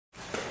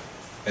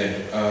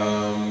Hey,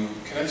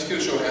 can I just get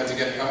a show of hands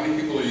again? How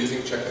many people are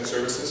using check-in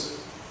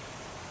services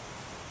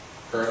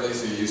currently?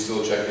 So you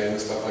still check in and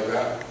stuff like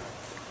that?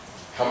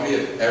 How many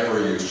have ever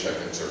used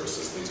check-in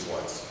services at least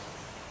once?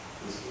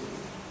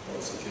 Oh,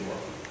 it's a few more.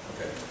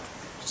 Okay,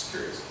 just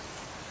curious.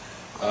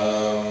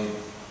 The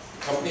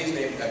company is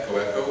named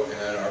echoecho,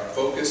 and our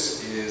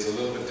focus is a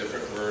little bit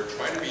different. We're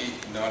trying to be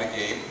not a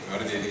game,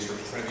 not a dating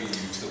service, we're trying to be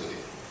a utility.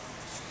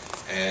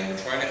 And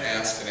we're trying to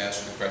ask and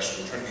answer the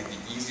question, we're trying to be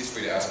the easiest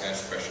way to ask and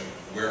answer the question,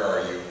 where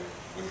are you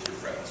with your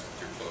friends,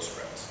 with your close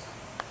friends?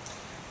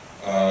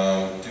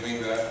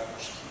 Doing that,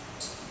 just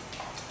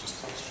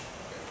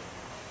okay.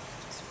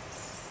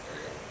 There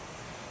we go.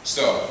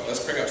 So,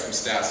 let's bring up some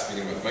stats.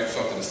 Beginning with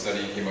Microsoft did a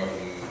study, came out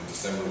in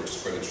December, which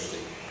is quite interesting.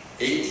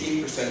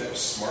 18% of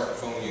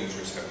smartphone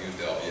users have used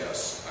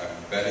LBS. I'm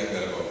betting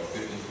that about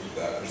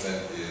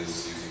 50%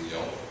 is using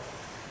Yelp.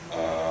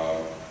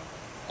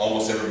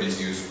 Almost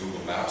everybody's used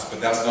Google Maps, but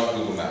that's not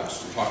Google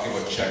Maps. We're talking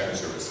about check-in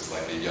services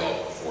like a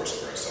Yelp, a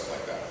Foursquare, and stuff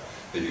like that.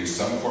 They've used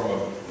some form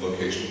of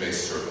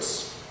location-based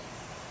service.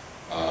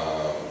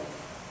 Of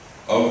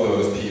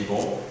those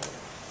people,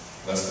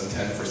 less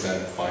than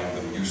 10% find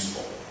them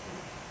useful.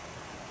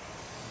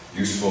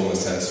 Useful in the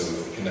sense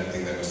of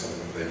connecting them with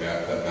something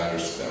that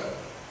matters to them.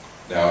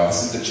 Now,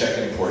 this is the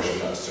check-in portion,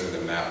 not necessarily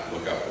the map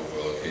lookup of the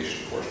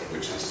location portion,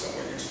 which is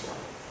somewhat useful.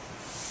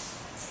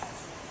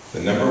 The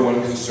number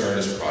one concern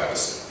is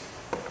privacy.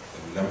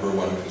 The number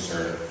one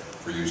concern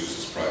for users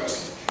is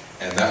privacy.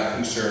 And that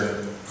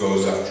concern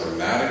goes up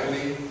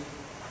dramatically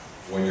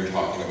when you're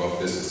talking about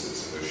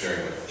businesses. If they're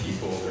sharing with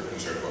people, they're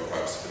concerned about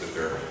privacy. But if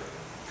they're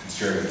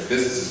sharing with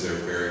businesses,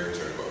 they're very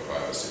concerned about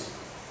privacy.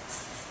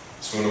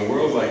 So in a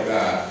world like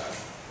that,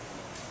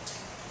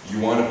 you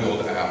want to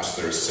build apps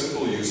that are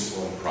simple,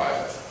 useful, and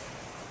private.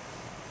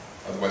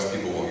 Otherwise,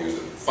 people won't use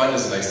it. Fun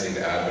is a nice thing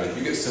to add, but if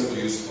you get simple,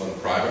 useful,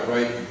 and private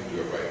right, you can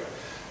do it right.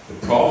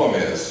 The problem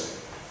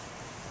is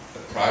the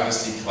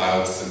privacy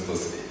clouds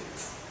simplicity.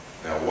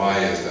 Now, why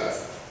is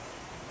that?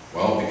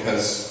 Well,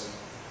 because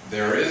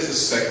there is a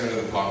segment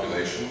of the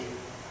population,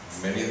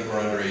 many of them are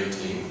under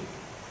 18,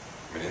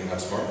 many of them have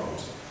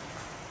smartphones,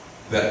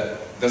 that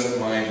doesn't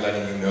mind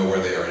letting you know where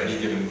they are at any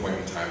given point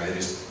in time.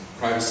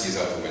 Privacy is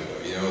out the window.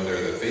 You know,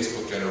 they're the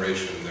Facebook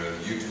generation, they're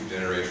the YouTube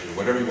generation,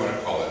 whatever you want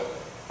to call it,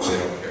 they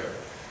don't care.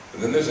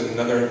 And then there's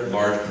another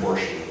large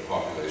portion of the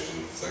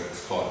population,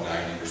 let's call it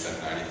 90%,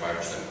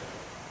 95%,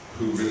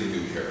 who really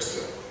do care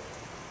still.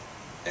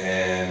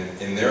 And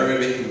in their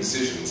making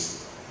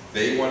decisions,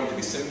 they want it to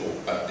be simple,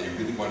 but they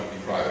really want it to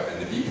be private.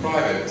 And to be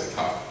private is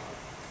tough.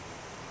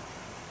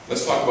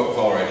 Let's talk about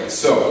caller ID.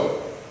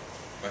 So,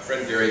 my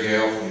friend Gary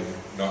Gale from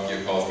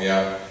Nokia calls me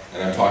up,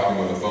 and I'm talking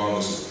to him on the phone.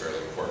 This is a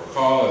fairly important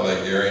call. I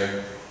like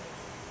Gary.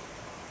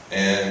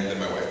 And then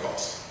my wife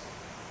calls.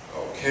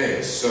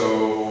 Okay,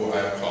 so I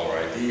have caller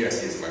ID. I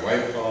see it's my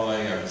wife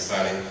calling. I'm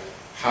deciding,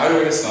 how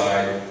do I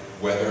decide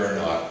whether or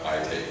not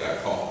I take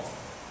that call?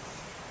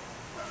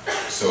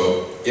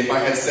 So if I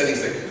had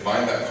settings that could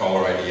find that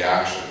caller ID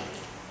action,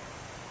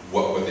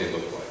 what would they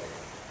look like?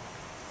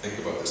 Think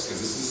about this,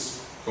 because this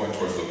is going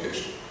towards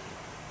location.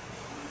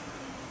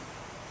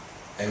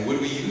 And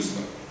would we use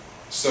them?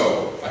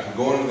 So I can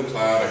go into the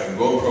cloud, I can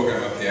go and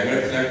program, okay, I'm going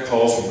to connect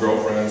calls from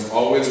girlfriends,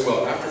 always,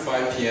 well, after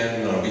 5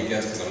 p.m. and on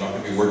weekends, because I'm not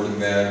going to be working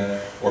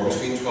then, or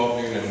between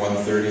 12 noon and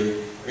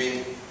 1:30. I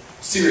mean,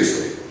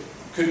 seriously,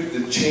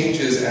 it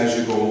changes as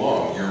you go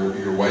along.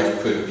 Your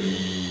wife could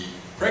be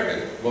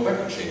pregnant. Well, that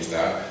could change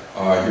that.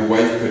 Your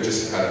wife could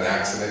just have had an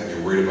accident and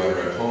you're worried about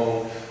her at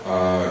home.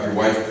 Your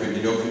wife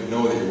could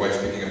know that your wife's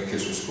picking up the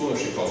kids from school and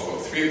she calls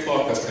about 3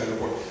 o'clock, that's kind of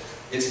important.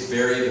 It's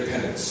very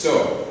dependent.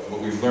 So,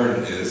 what we've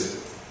learned is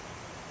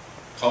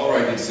caller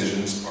ID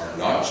decisions are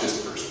not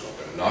just personal,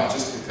 they're not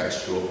just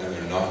contextual, and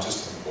they're not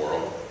just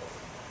temporal.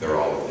 They're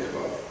all of the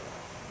above.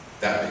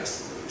 That makes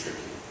them really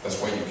tricky.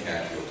 That's why you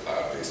can't do a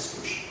cloud-based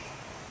solution.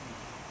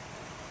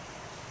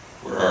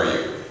 Where are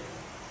you?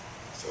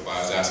 So if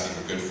I was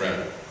asking a good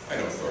friend, I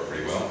know Thor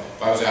pretty well,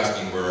 if I was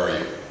asking, where are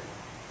you?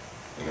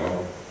 You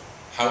know,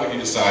 how would you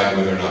decide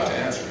whether or not to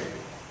answer me?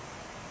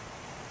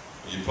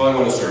 You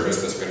probably want a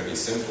service that's going to be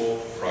simple,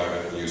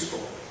 private, and useful.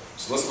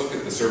 So let's look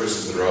at the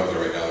services that are out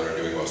there right now that are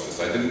doing most of this.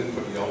 I didn't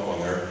put Yelp on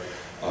there,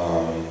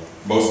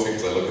 mostly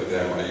because I look at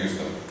them, I use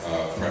them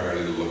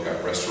primarily to look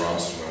up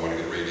restaurants when I want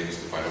to get ratings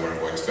to find out where I'm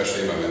going,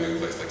 especially if I'm in a new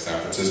place like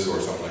San Francisco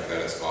or something like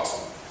that. It's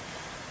awesome.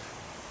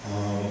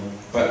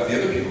 But the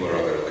other people that are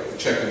out there, like the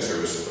check-in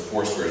services, the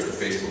Foursquares, the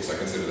Facebooks, I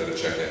consider that a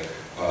check-in,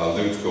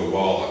 Loot, Go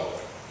Walla.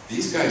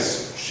 These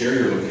guys share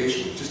your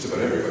location with just about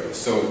everybody.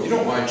 So you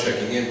don't mind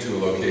checking into a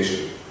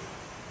location,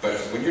 but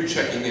when you're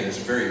checking in, it's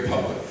a very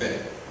public thing.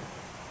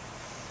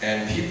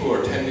 And people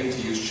are tending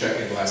to use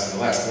check-in less and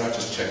less. They're not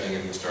just checking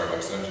into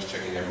Starbucks, they're not just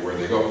checking everywhere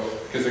they go,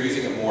 because they're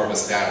using it more of a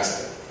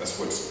status thing. That's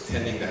what's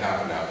tending to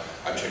happen now.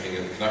 I'm checking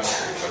in the Canucks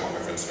game because I want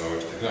my friends to know I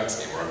went to the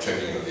Canucks game, or I'm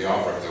checking in at the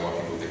opera because I want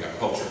people to think I'm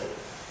cultured.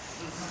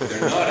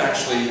 They're not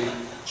actually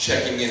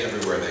checking in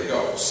everywhere they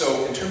go.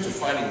 So in terms of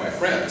finding my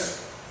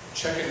friends,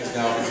 check-in has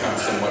now become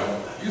somewhat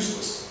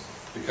useless,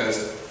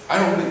 because I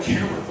don't really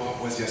care where Bob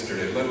was was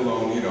yesterday, let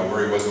alone, you know,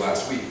 where he was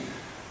last week.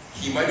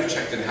 He might have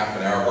checked in half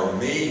an hour, or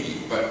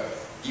maybe, but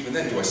even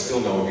then, do I still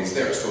know if he's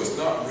there? So it's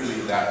not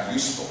really that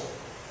useful.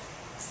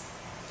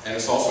 And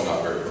it's also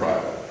not very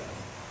private.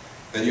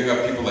 Then you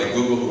have people like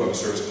Google who have a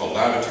service called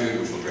Latitude,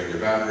 which will drain your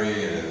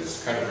battery, and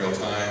is kind of real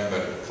time,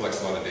 but it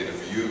collects a lot of data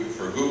for you,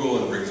 for Google,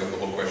 and brings up the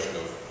whole question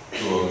of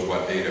who owns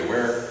what data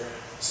where.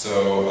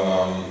 So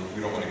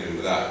we don't want to get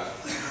into that.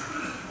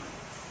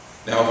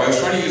 Now, if I was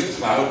trying to use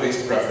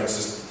cloud-based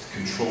preferences to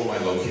control my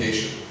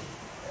location,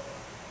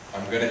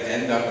 I'm going to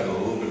end up in a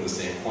little bit of the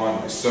same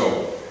quandary.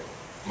 So,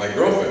 my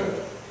girlfriend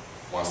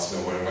wants to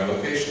know where my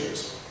location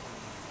is.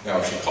 Now,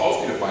 if she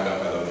calls me to find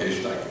out my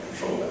location, I can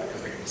control that,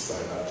 because I can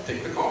decide not to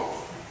take the call.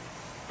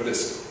 But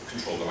it's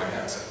controlled on my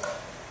handset.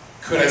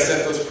 Could I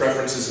set those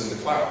preferences in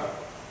the cloud?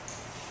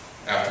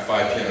 After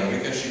 5 p.m. on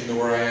weekends, she can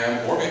know where I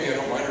am, or maybe I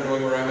don't mind her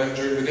knowing where I'm at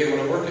during the day when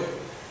I'm working.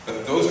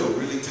 But those are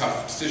really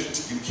tough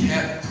decisions. You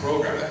can't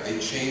program that. They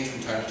change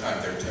from time to time.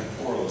 They're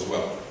temporal as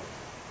well.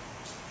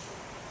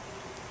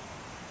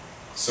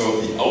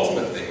 So the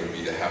ultimate thing would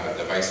be to have a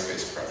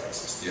device-based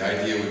preferences. The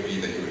idea would be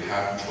that you would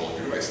have control of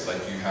your device, like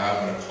you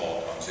have when a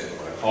call comes in.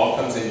 When a call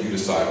comes in, you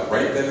decide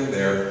right then and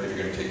there if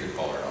you're going to take the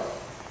call or not.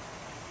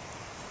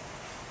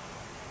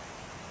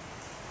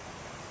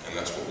 And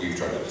that's what we've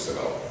tried to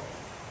develop.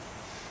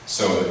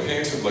 So the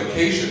case of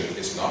location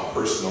is not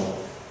personal,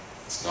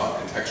 it's not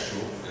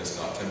contextual, and it's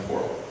not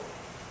temporal.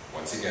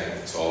 Once again,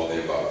 it's all of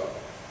the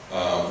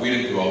above. We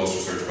didn't do all this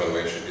research, by the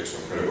way. I should give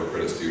some credit where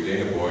credit's due.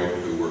 Dana Boyd,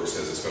 who works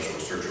as a special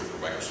researcher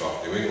for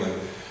Microsoft New England,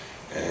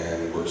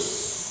 and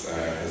works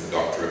has a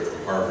doctorate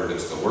from Harvard and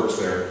still works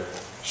there.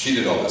 She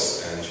did all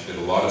this, and she did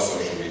a lot of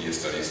social media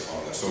studies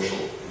on the social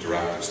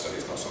interactive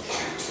studies, not social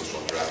media, social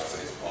interactive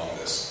studies on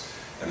this.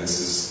 And this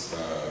is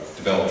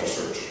developed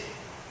research.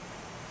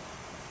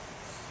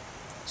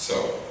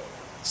 So,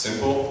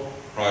 simple,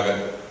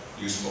 private,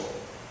 useful.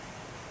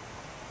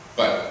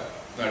 But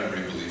not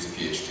everybody believes a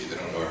PhD, they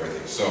don't know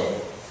everything. So,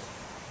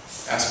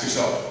 ask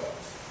yourself,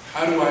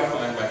 how do I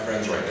find my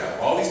friends right now?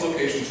 All these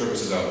location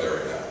services out there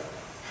right now.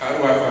 How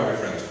do I find my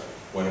friends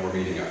when we're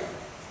meeting up?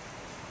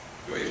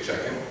 Do I use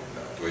check-in?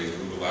 No. Do I use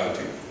Google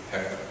Latitude?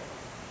 Heck no.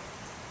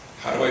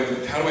 How do I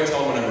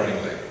tell them when I'm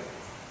running late?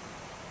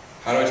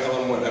 How do I tell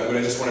them when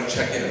I just want to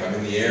check in if I'm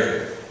in the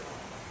area?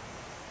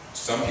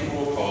 Some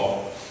people will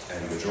call,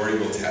 and the majority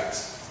will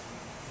text.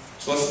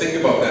 So let's think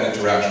about that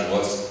interaction.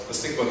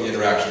 Let's think about the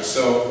interaction.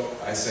 So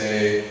I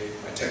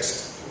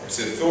text Thor. I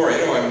said, Thor, you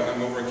know,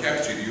 I'm over in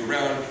Camp Street. Are you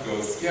around? He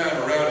goes, yeah,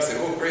 I'm around. I said,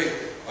 oh, great.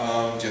 Do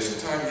you have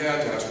some time? Yeah.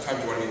 Do you have some time?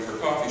 Do you want to meet for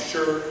coffee?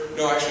 Sure.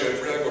 No, actually,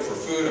 I'd rather go for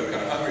food. I'm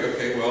kind of hungry.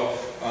 Okay, well,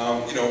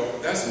 you know,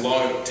 that's a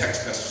lot of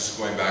text messages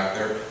going back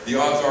there. The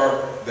odds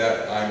are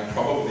that I'm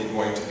probably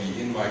going to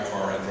be in my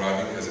car and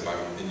driving, because if I'm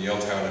in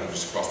Yaletown and I'm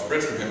just across the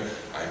bridge from him,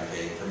 I'm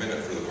paying per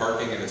minute for the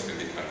parking, and it's going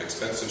to be kind of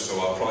expensive, so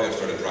I'll probably have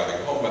started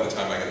driving home by the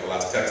time I get the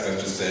last text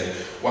message saying,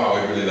 wow,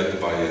 I'd really like to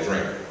buy you a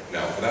drink.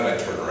 Now, for that, I'd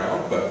turn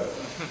around, but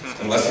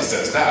unless he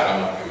says that,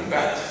 I'm not coming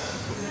back.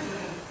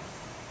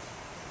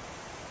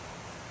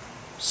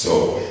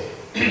 So,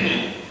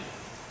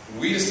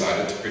 we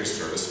decided to create a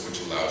service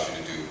which allows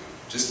you to do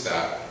just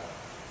that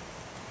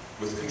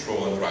with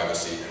control and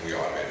privacy, and we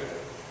automated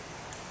it.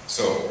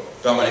 So,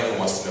 Dominica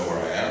wants to know where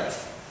I am.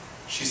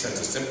 She sends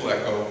a simple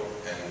echo,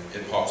 and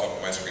it pops up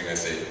on my screen. I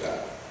say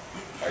that.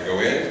 I go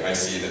in, I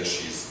see that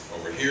she's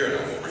over here,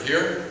 and I'm over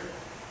here.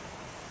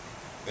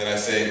 Then I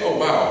say, oh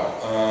wow,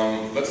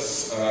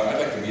 I'd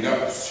like to meet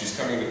up. She's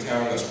coming to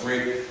town, that's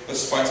great.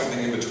 Let's find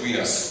something in between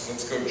us.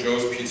 Let's go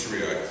Joe's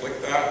Pizzeria. I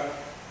click that.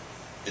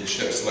 It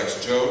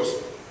selects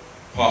Joe's,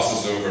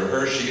 passes over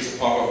her. She gets a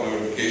pop-up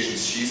notification.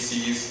 She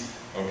sees,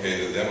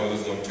 okay, the demo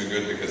doesn't look too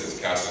good because it's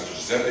Casa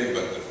Giuseppe,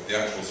 but the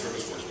actual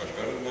service works much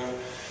better than that.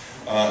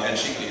 And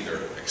she can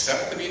either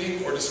accept the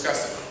meeting or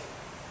discuss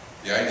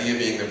it. The idea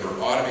being that we're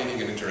automating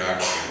an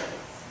interaction here.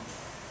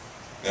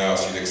 Now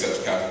she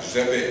accepts Casa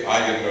Giuseppe,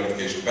 I get a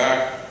notification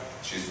back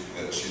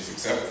that she's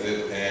accepted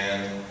it,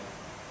 and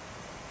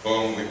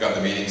boom, we've got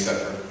the meeting set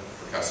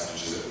for Casa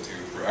Giuseppe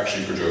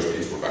actually for Joe's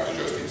Pizza. We're back to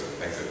Joe's Pizza,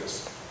 thank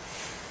goodness.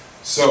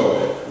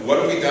 So, what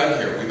have we done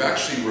here? We've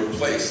actually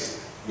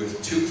replaced,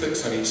 with 2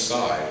 clicks on each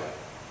side,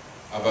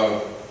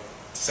 about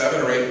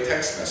 7 or 8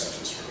 text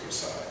messages from each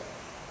side.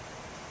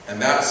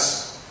 And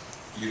that's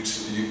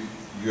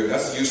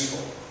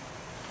useful.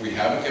 We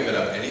haven't given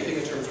up anything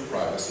in terms of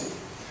privacy.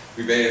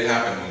 We've made it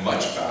happen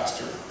much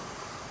faster.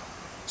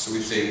 So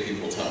we've saved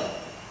people time.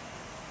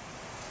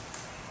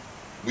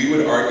 We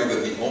would argue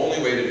that the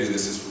only way to do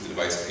this is with the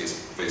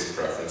device-based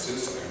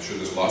preferences. I'm sure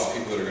there's lots of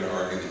people that are going to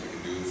argue that you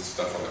can do this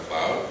stuff on the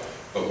cloud.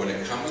 But when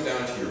it comes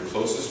down to your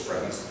closest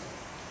friends,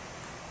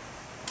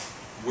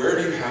 where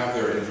do you have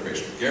their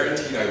information?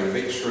 Guaranteed, I would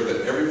make sure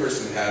that every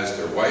person has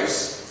their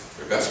wife's,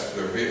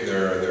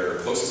 their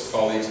closest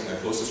colleagues, and their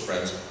closest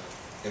friends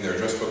in their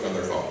address book on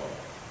their phone.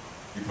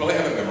 You probably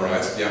have it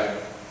memorized, yeah.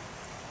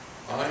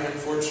 I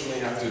unfortunately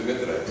have to admit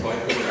that I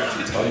probably couldn't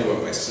actually tell you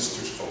what my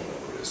sister's phone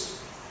number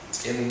is.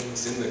 It's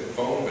in the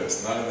phone, but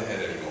it's not in the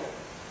head anymore.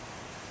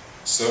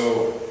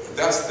 So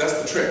that's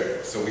the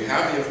trick. So we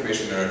have the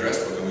information in our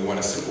address book, and we want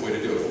a simple way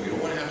to do it. But we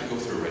don't want to have to go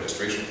through a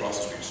registration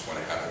process. We just want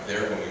to have it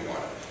there when we want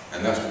it.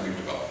 And that's what we've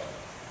developed.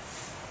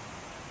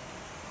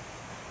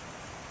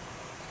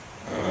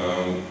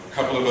 A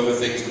couple of other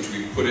things which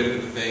we've put into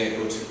the thing.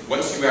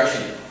 Once you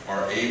actually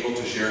are able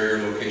to share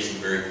your location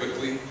very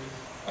quickly,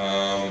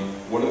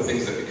 one of the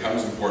things that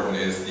becomes important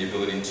is the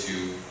ability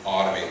to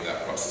automate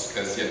that process.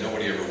 Because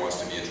nobody ever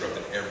wants to be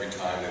interrupted every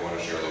time they want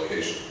to share a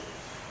location.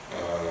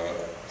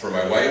 For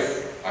my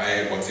wife,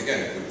 once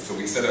again, so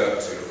we set a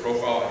sort of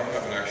profile. I don't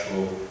have an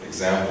actual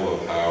example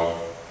of how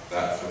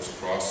that flips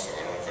across, so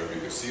I don't know if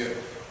everybody can see it.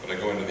 But I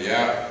go into the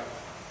app,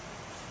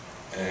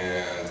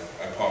 and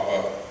I pop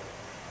up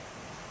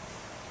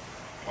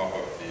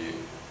the,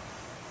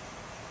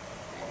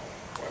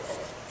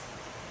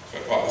 so I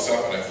pop this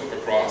up and I flip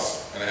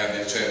across, and I have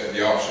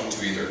the option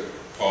to either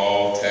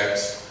call,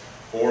 text,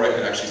 or I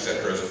can actually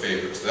set her as a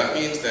favorite. So that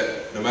means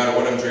that no matter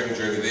what I'm doing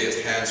during the day,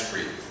 it's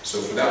hands-free. So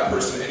for that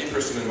person, any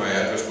person in my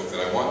address book that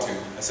I want to,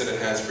 I set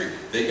it hands-free.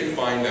 They can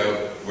find out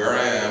where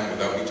I am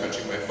without me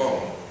touching my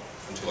phone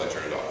until I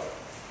turn it off.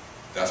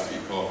 That's what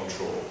you call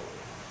control.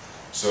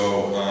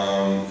 So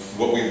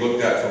what we've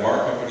looked at from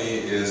our company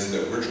is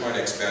that we're trying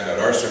to expand out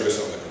our service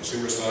on the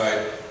consumer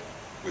side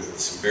with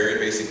some very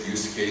basic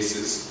use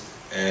cases.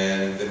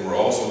 And then we're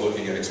also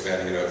looking at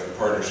expanding it out through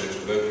partnerships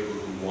with other people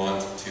who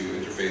want to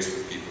interface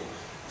with people.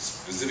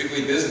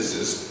 Specifically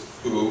businesses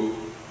who,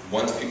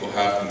 once people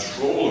have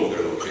control of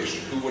their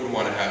location, who wouldn't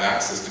want to have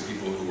access to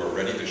people who are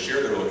ready to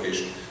share their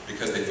location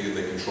because they feel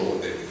they control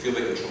it. They feel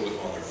they control it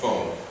on their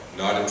phone,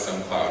 not in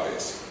some cloud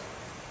base.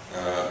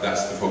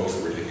 That's the focus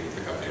that we're taking with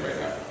the company right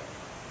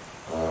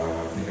now.